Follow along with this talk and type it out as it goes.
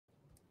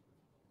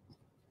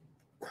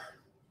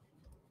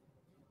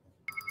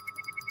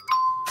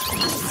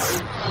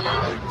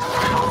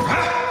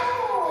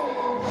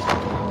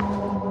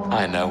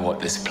I know what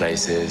this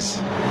place is.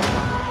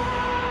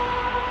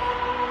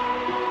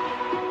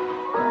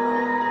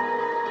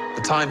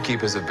 The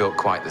timekeepers have built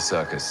quite the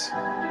circus.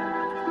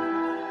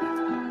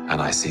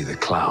 And I see the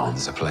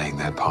clowns are playing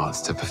their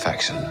parts to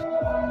perfection.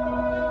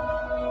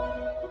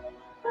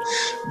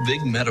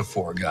 Big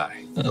metaphor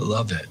guy. I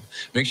love it.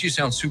 Makes you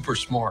sound super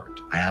smart.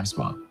 I am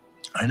smart.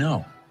 I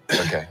know.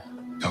 Okay.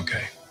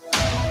 Okay.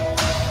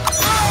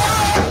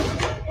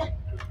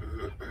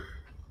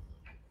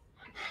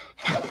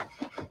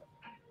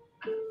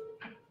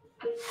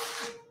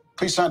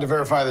 Please sign to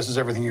verify this is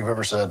everything you've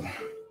ever said.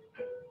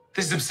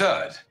 This is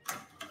absurd.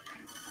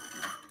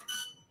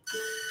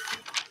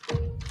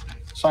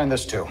 Sign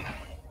this too.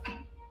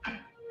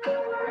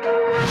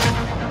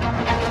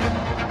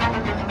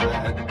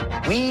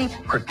 We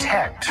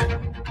protect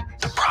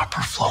the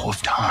proper flow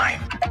of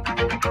time.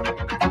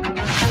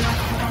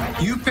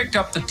 You picked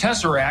up the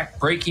Tesseract,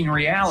 breaking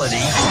reality.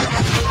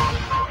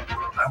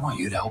 I want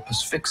you to help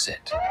us fix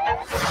it.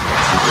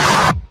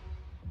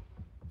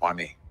 Why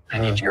me? I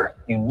need your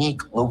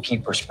unique Loki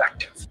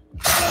perspective.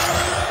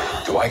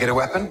 Do I get a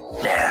weapon?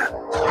 Yeah.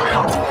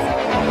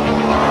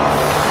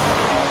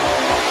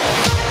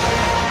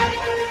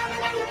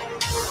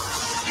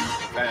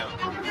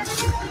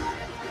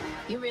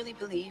 You really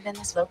believe in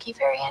this Loki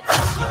variant?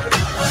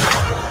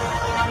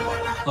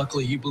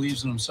 Luckily, he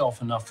believes in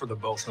himself enough for the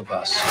both of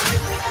us.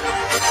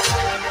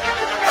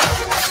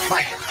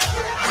 Mike.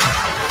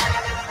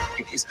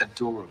 It is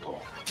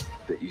adorable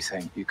that you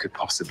think you could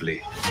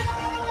possibly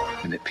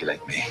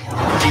manipulate me.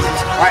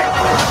 Jesus Christ.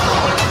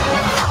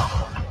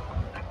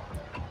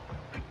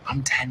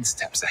 I'm 10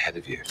 steps ahead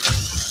of you.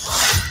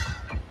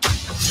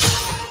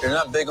 You're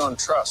not big on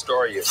trust,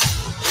 are you?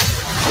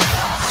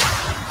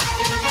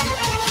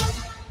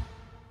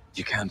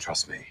 You can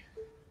trust me.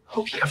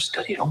 Loki, I've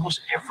studied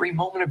almost every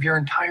moment of your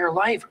entire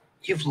life.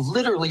 You've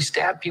literally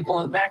stabbed people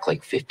in the back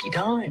like 50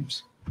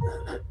 times.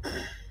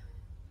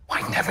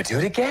 Why never do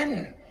it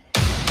again?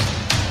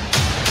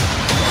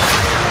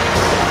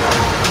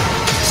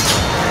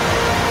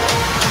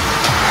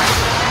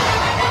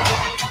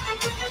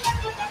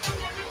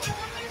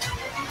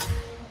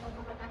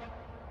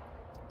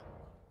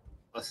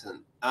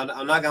 Listen,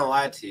 I'm not gonna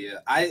lie to you.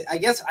 I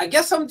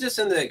guess I'm just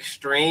in the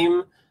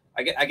extreme.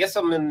 I guess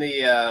I'm in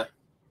the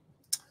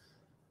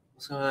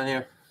what's going on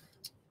here?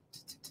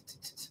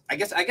 I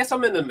guess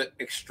I'm in the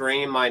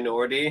extreme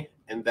minority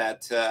in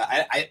that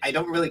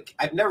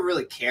I've never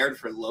really cared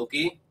for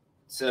Loki,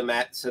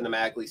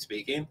 cinematically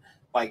speaking.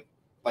 Like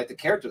the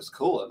character's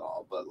cool and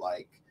all, but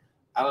like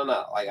I don't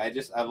know. Like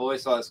I've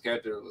always thought his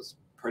character was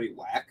pretty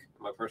whack,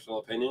 in my personal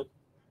opinion.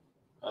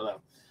 I don't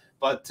know.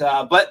 But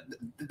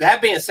that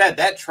being said,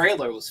 that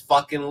trailer was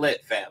fucking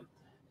lit, fam.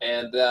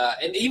 And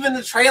even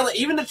the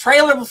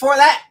trailer before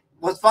that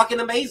was fucking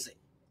amazing.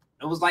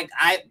 It was like,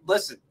 I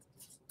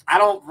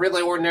don't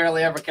really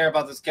ordinarily ever care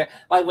about this character.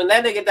 Like when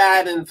that nigga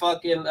died in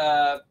fucking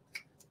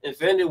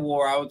Infinity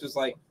War, I was just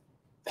like,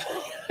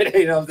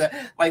 you know,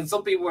 like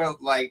some people were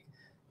like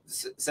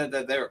said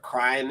that they were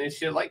crying and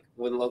shit. Like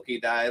when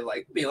Loki died,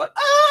 like be like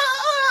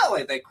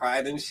like they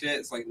cried and shit.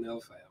 It's like no,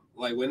 fam.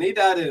 Like when he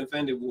died in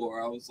Infinity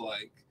War, I was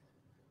like,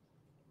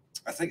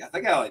 I think I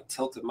like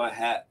tilted my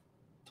hat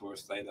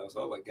towards Thanos.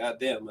 I was like, God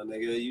damn, my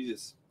nigga, you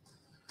just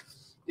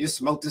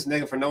smoked this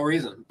nigga for no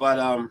reason. But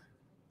I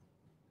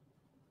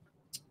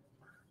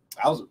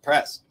was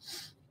impressed.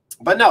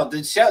 But no,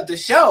 the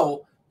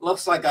show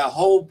looks like a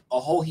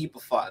whole heap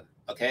of fun.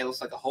 Okay, it looks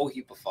like a whole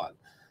heap of fun.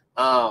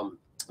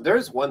 There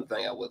is one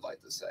thing I would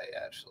like to say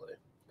actually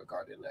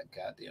regarding that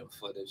goddamn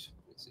footage.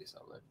 Let me see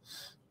something.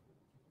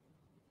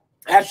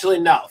 Actually,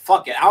 no,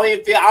 fuck it. I don't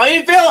even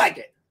feel like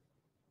it.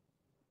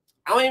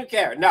 I don't even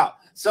care. No.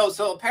 So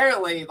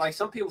apparently, like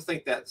some people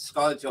think that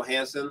Scarlett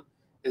Johansson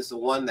is the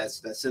one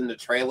that's in the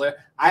trailer.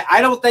 I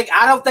don't think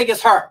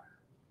it's her.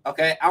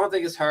 Okay, I don't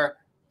think it's her.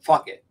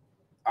 Fuck it.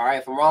 All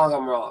right, if I'm wrong,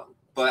 I'm wrong.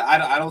 But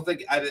I don't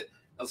think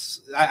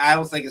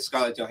it's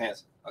Scarlett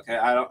Johansson. Okay,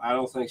 I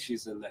don't think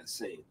she's in that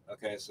scene.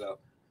 Okay, so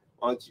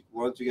why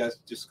don't you guys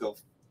just go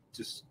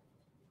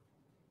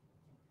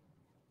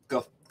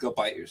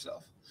bite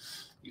yourself,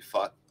 you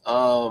fuck.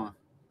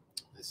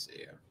 Let's see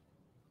here.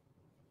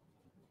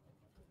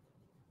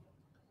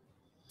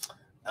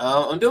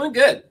 I'm doing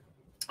good.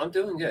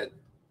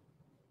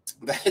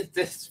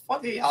 This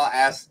fucking y'all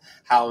ask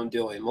how I'm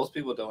doing. Most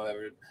people don't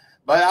ever,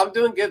 but I'm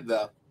doing good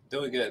though.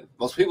 Doing good.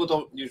 Most people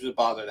don't usually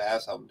bother to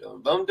ask how I'm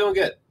doing, but I'm doing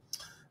good.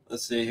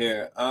 Let's see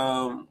here.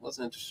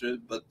 Wasn't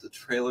interested, but the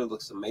trailer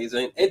looks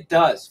amazing. It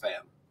does,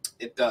 fam.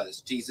 It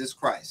does. Jesus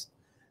Christ.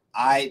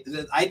 I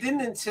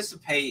didn't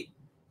anticipate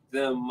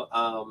them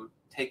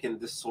taking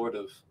this sort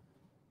of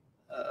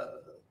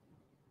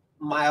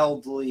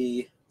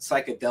mildly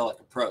psychedelic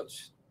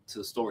approach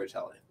to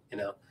storytelling. You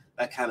know,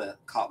 that kind of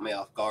caught me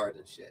off guard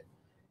and shit.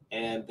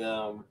 And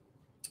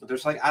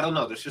there's like, I don't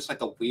know, there's just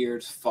like a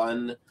weird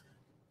fun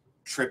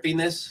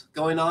trippiness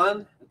going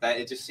on that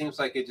it just seems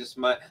like it just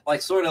might,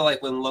 like sort of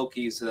like when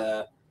Loki's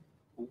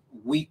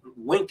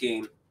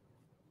winking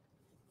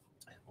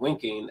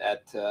winking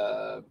at.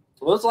 When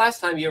was the last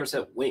time you ever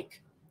said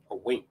wink or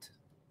winked?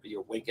 Or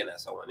you're winking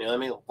at someone. You know what I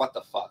mean? What the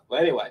fuck?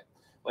 But anyway,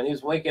 when he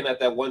was winking at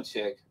that one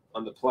chick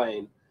on the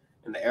plane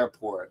in the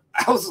airport,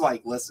 I was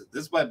like, listen,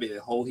 this might be a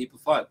whole heap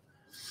of fun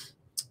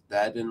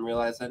that I didn't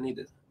realize I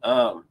needed.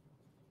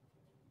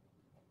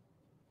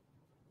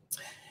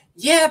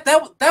 Yeah,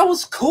 that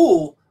was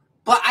cool.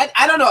 But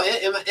I don't know.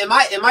 Am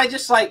I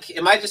just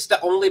the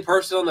only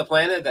person on the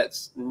planet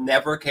that's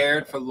never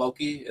cared for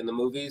Loki in the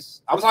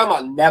movies? I'm talking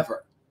about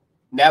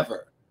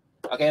never.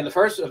 Okay, in the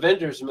first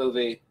Avengers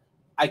movie,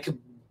 I could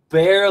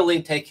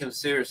barely take him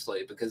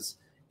seriously because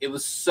it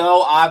was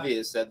so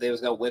obvious that they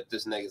was gonna whip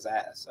this nigga's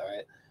ass. All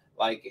right,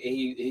 like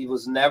he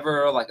was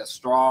never like a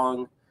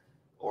strong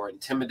or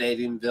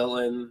intimidating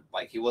villain.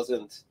 Like he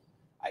wasn't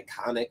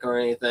iconic or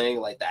anything.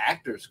 Like the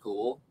actor's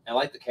cool. I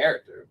like the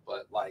character,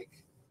 but like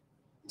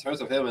in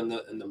terms of him in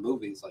the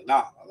movies, like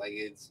nah. Like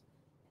it's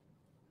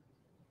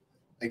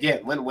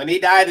again when he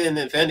died in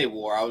Infinity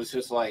War, I was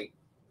just like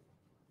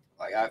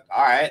all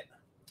right.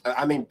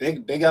 I mean,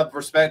 big up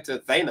respect to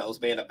Thanos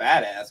being a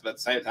badass, but at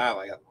the same time,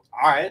 like,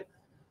 all right.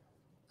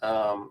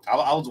 I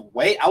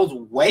was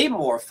way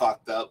more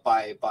fucked up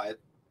by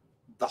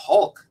the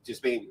Hulk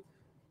just being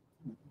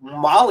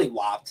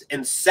mollywopped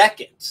in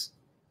seconds.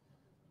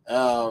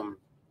 So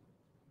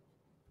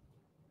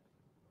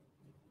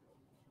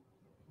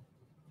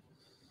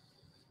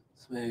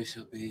maybe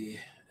she'll be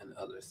in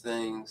other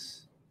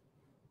things.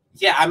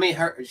 Yeah, I mean,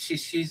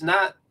 she's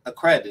not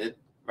accredited,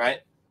 right?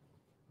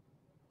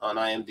 On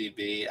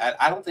IMDb,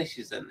 I don't think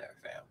she's in there,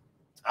 fam.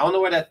 I don't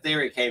know where that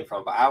theory came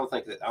from, but I don't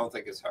think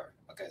it's her.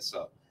 Okay,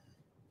 so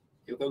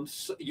you can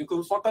suck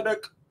a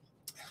dick.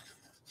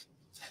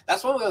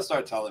 That's what I'm gonna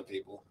start telling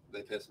people.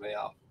 They piss me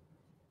off.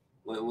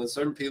 When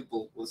certain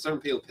people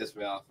piss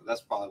me off,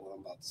 that's probably what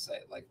I'm about to say.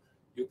 Like,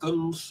 you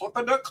can suck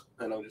a dick,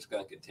 and I'm just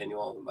gonna continue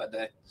on with my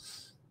day.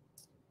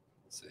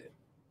 Let's see.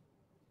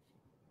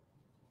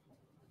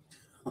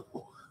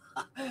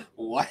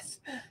 What?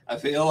 I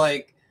feel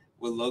like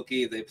with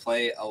Loki, they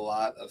play a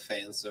lot of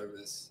fan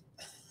service.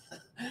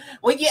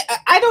 Well, yeah,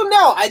 I don't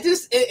know. I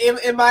just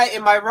am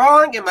I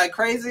wrong? Am I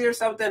crazy or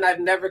something? I've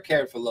never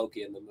cared for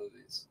Loki in the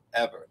movies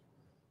ever.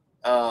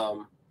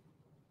 I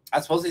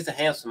suppose he's a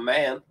handsome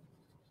man,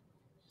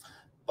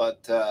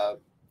 but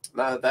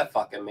not that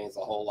fucking means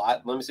a whole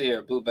lot. Let me see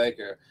here, Blue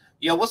Baker.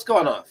 Yo, what's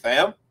going on,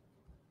 fam?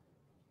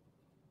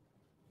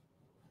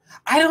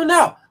 I don't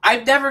know.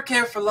 I've never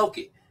cared for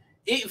Loki.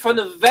 From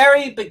the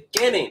very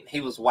beginning, he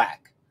was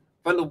whack.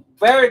 From the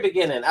very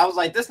beginning, I was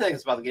like, this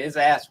nigga's about to get his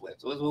ass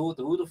whipped. Who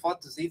the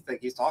fuck does he think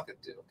he's talking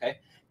to, okay?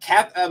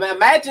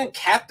 Imagine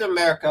Captain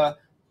America,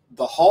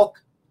 the Hulk,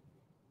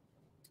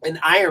 and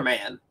Iron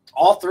Man,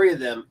 all three of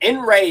them,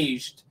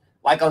 enraged,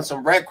 like on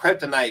some red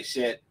kryptonite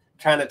shit,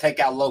 trying to take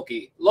out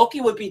Loki. Loki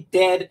would be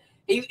dead.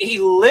 He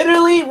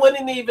literally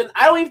wouldn't even,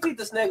 I don't even think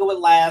this nigga would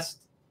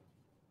last,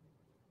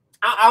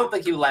 I don't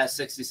think he would last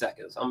 60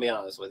 seconds, I'm going to be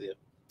honest with you.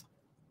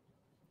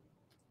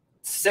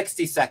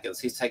 60 seconds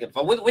he's taking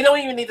fun. We don't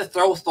even need to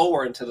throw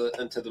Thor into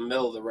the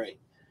middle of the ring.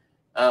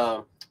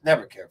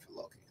 Never cared for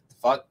Loki.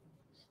 Fuck.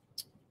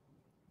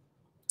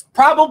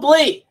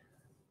 Probably.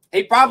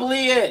 He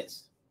probably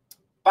is.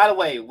 By the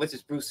way, which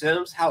is Bruce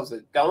Sims. How's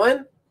it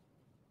going?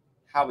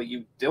 How are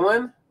you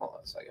doing? Hold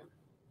on a second.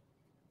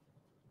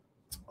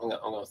 I'm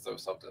gonna throw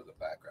something in the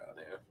background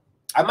here.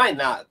 I might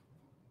not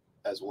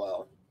as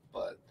well,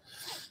 but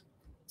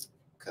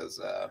because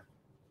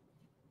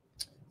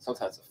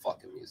sometimes the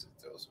fucking music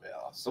throws me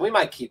off. So we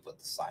might keep with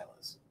the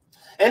silence.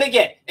 And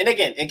again,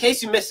 in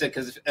case you missed it,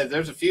 because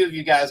there's a few of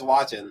you guys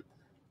watching,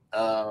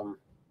 so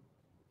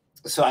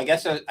I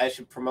guess I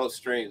should promote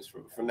streams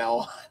from now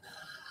on.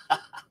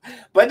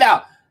 But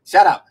now,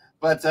 shout out.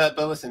 But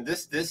listen,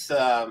 this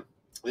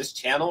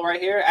channel right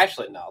here,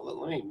 actually, no,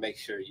 let me make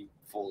sure you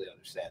fully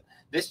understand.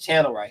 This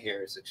channel right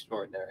here is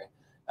extraordinary.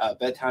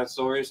 Bedtime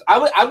stories.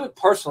 I would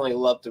personally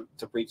love to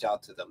reach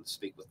out to them, to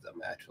speak with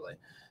them, actually.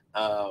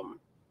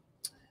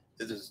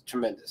 This is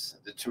tremendous,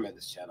 the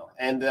tremendous channel.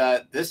 And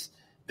this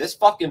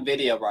fucking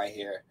video right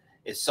here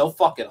is so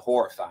fucking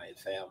horrifying,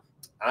 fam.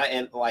 I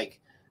am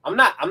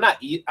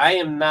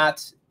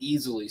not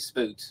easily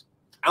spooked.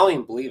 I don't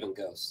even believe in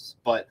ghosts,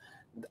 but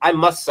I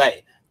must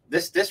say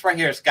this right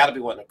here has got to be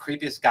one of the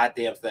creepiest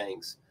goddamn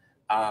things.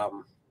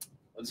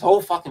 This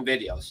whole fucking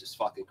video is just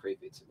fucking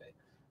creepy to me.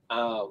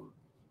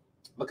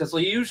 Because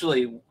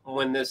usually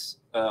when this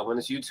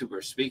YouTuber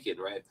is speaking,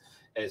 right,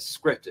 it's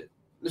scripted.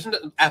 There's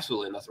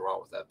absolutely nothing wrong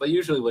with that. But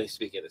usually when he's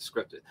speaking, it's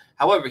scripted.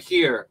 However,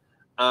 here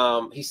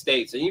he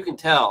states, and you can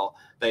tell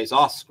that he's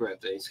off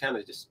script, and he's kind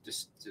of just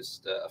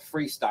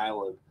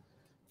freestyling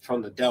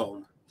from the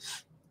dome,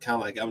 kind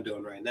of like I'm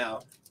doing right now.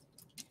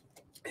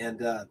 And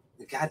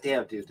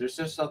goddamn, dude, there's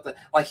just something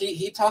like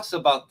he talks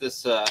about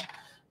this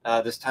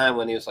this time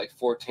when he was like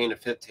 14 or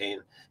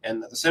 15,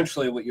 and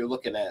essentially what you're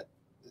looking at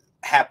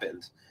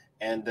happened,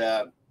 and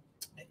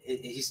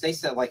he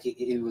states that like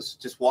he was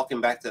just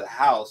walking back to the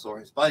house or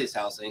his buddy's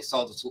house, and he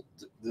saw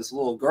this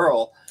little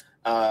girl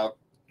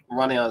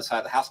running on the side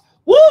of the house.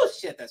 Woo,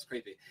 shit, that's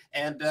creepy.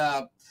 And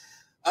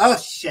Oh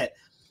shit.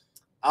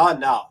 Oh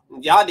no.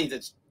 Y'all need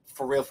to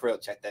for real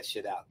check that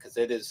shit out because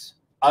it is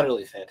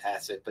utterly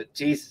fantastic. But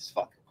Jesus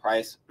fucking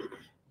Christ.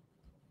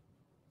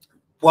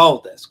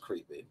 Whoa, that's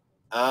creepy.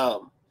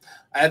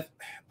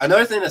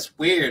 Another thing that's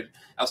weird.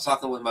 I was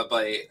talking with my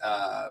buddy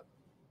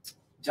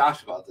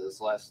Josh about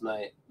this last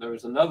night. There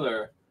was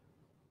another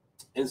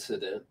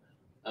incident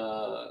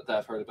that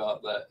I've heard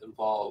about that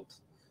involved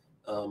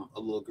a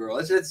little girl.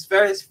 It's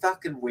very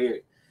fucking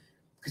weird.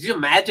 Could you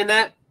imagine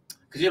that?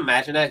 Could you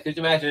imagine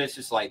it's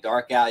just like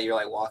dark out? You're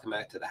like walking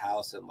back to the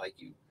house and like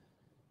you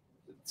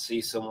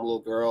see some little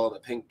girl in a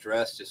pink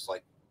dress just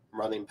like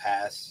running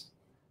past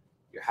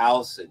your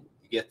house, and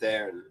you get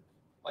there and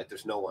like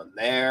there's no one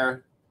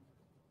there.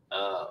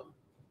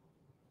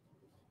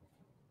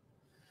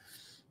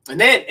 And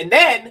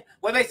then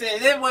what makes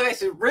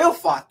it real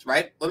fucked,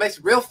 right? What makes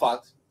it real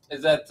fucked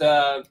is that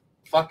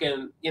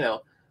fucking, you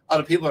know,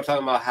 other people are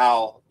talking about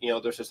how, you know,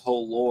 there's this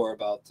whole lore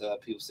about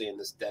people seeing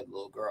this dead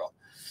little girl.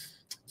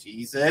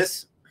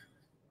 Jesus.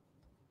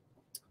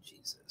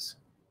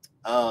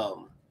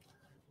 Let's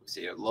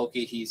see here.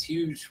 Loki, he's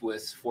huge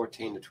with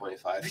 14 to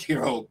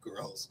 25-year-old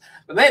girls.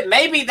 But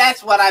maybe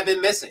that's what I've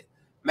been missing.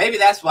 Maybe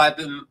that's what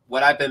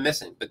I've been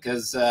missing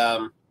because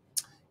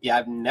yeah,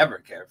 I've never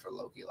cared for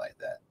Loki like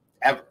that.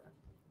 Ever.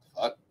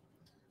 Fuck.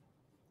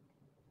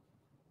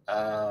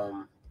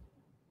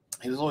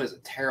 He was always a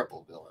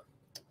terrible villain.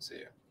 Let's see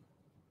here.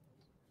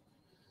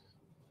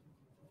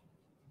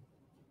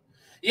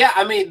 Yeah,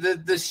 I mean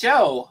the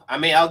show. I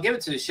mean, I'll give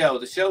it to the show.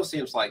 The show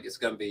seems like it's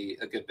going to be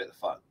a good bit of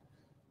fun.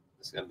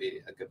 It's going to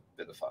be a good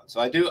bit of fun. So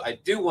I do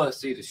want to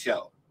see the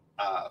show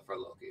for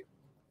Loki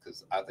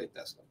because I think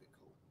that's going to be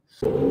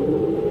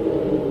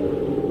cool.